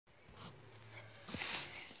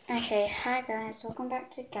Okay, hi guys, welcome back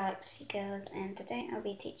to Galaxy Girls, and today I'll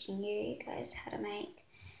be teaching you guys how to make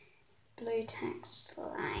blue tack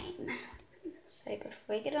slime. So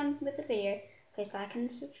before we get on with the video, please like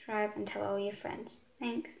and subscribe and tell all your friends.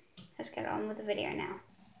 Thanks. Let's get on with the video now.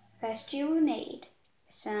 First you will need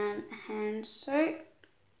some hand soap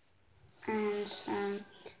and some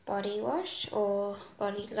body wash or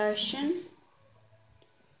body lotion.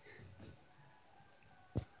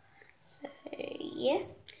 So yeah.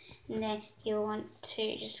 And then you'll want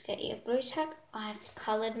to just get your blue tack. I've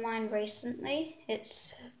coloured mine recently.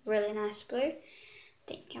 It's really nice blue.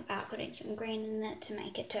 Thinking about putting some green in it to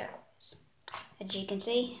make it turquoise. As you can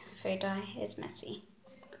see, food dye is messy.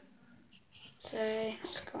 So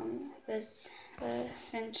let's go on with the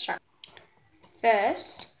instructions.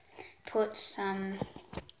 First, put some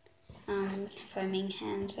foaming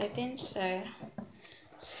hand soap in. So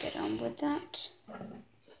let's get on with that.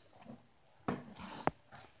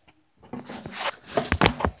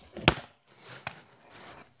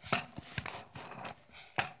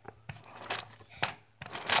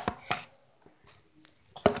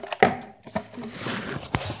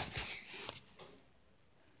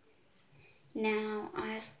 Now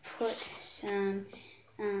I've put some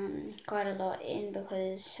quite a lot in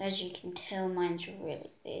because, as you can tell, mine's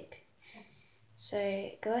really big.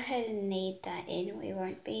 So go ahead and knead that in. We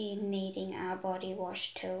won't be kneading our body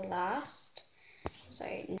wash till last. So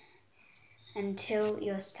until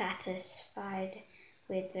you're satisfied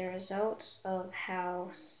with the results of how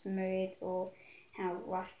smooth or how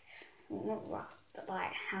rough, not rough, but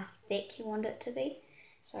like how thick you want it to be.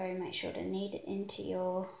 So make sure to knead it into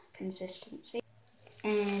your consistency.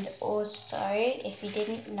 And also, if you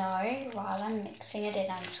didn't know, while I'm mixing it in,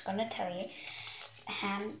 I'm just going to tell you,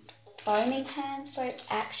 foaming hand soap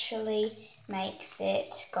actually makes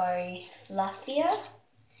it go fluffier.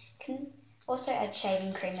 Can also add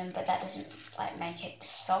shaving cream in, but that doesn't like make it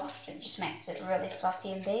soft, it just makes it really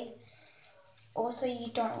fluffy and big. Also, you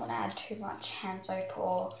don't want to add too much hand soap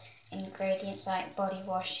or ingredients like body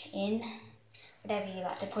wash in. Whatever you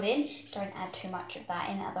like to put in, don't add too much of that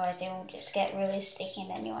in, otherwise it will just get really sticky and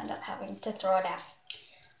then you'll end up having to throw it out.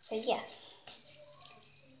 So yeah,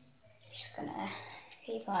 just gonna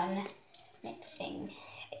keep on mixing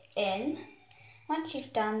it in. Once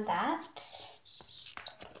you've done that,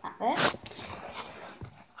 stop that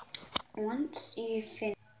there. Once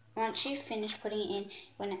you've finished putting it in,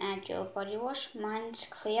 you're going to add your body wash. Mine's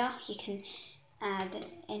clear, you can add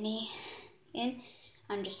any in.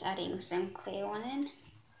 I'm just adding some clear one in.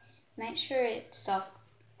 Make sure it's soft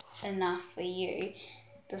enough for you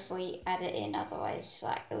before you add it in, otherwise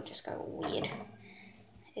like it'll just go weird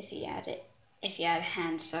if you add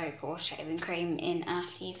hand soap or shaving cream in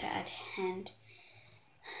after you've had hand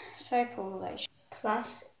soap or lotion.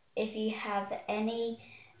 Plus, if you have any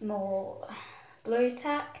more blue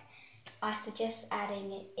tack, I suggest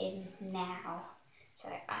adding it in now. So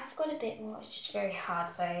I've got a bit more, it's just very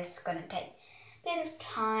hard, so it's going to take a bit of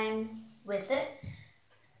time with it.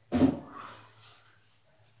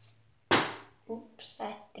 Oops,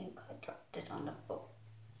 I think I dropped it on the floor.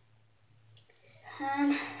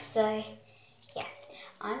 So yeah,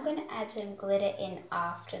 I'm going to add some glitter in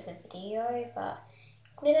after the video, but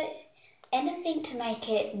glitter, anything to make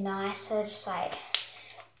it nicer, just like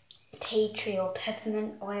tea tree or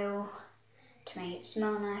peppermint oil to make it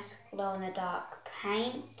smell nice, glow in the dark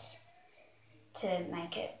paint to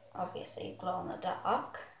make it obviously glow in the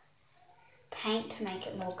dark, paint to make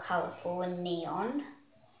it more colourful and neon.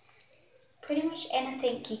 Pretty much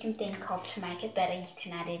anything you can think of to make it better you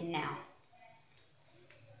can add in now.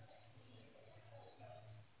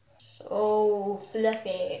 So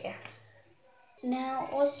fluffy. Now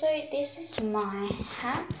also, this is my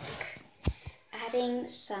hack. Adding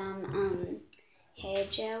some hair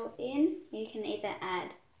gel in. You can either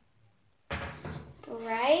add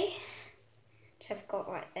spray, which I've got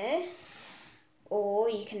right there, or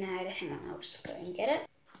you can add, hang on, I'll just go and get it,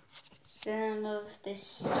 some of this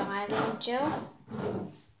styling gel,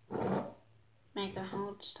 Mega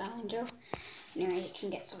Hold styling gel. Anyway, you can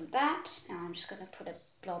get some of that. Now I'm just going to put a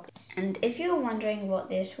blob. And if you're wondering what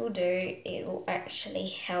this will do, it will actually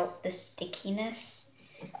help the stickiness.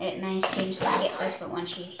 It may seem slightly at first, but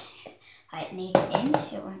once you knead it in,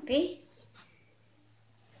 it won't be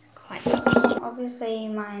quite sticky. Obviously,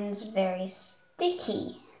 mine's very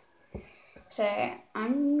sticky. So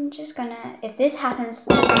I'm just gonna, if this happens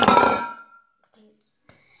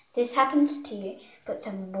to you, put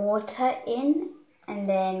some water in and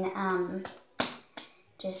then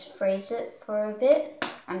just freeze it for a bit.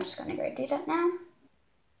 I'm just gonna go do that now.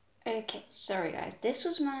 Okay, sorry guys, this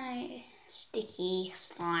was my sticky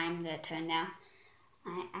slime that turned out.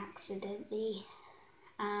 I accidentally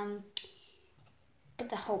put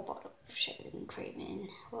the whole bottle of shaving cream in.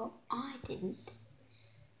 Well, I didn't.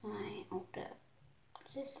 My older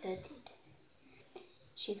sister did.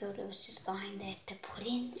 She thought it was just lying there to put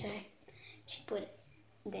in, so she put it.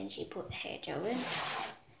 Then she put the hair gel in.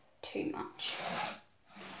 Too much.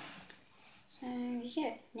 So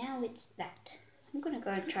yeah, now it's that. I'm gonna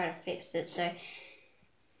go and try to fix it. So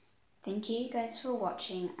thank you guys for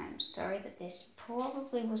watching. I'm sorry that this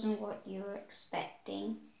probably wasn't what you were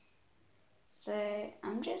expecting. So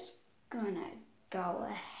I'm just gonna go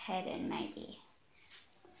ahead and maybe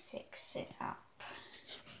fix it up.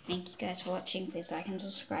 Thank you guys for watching. Please like and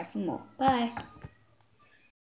subscribe for more. Bye.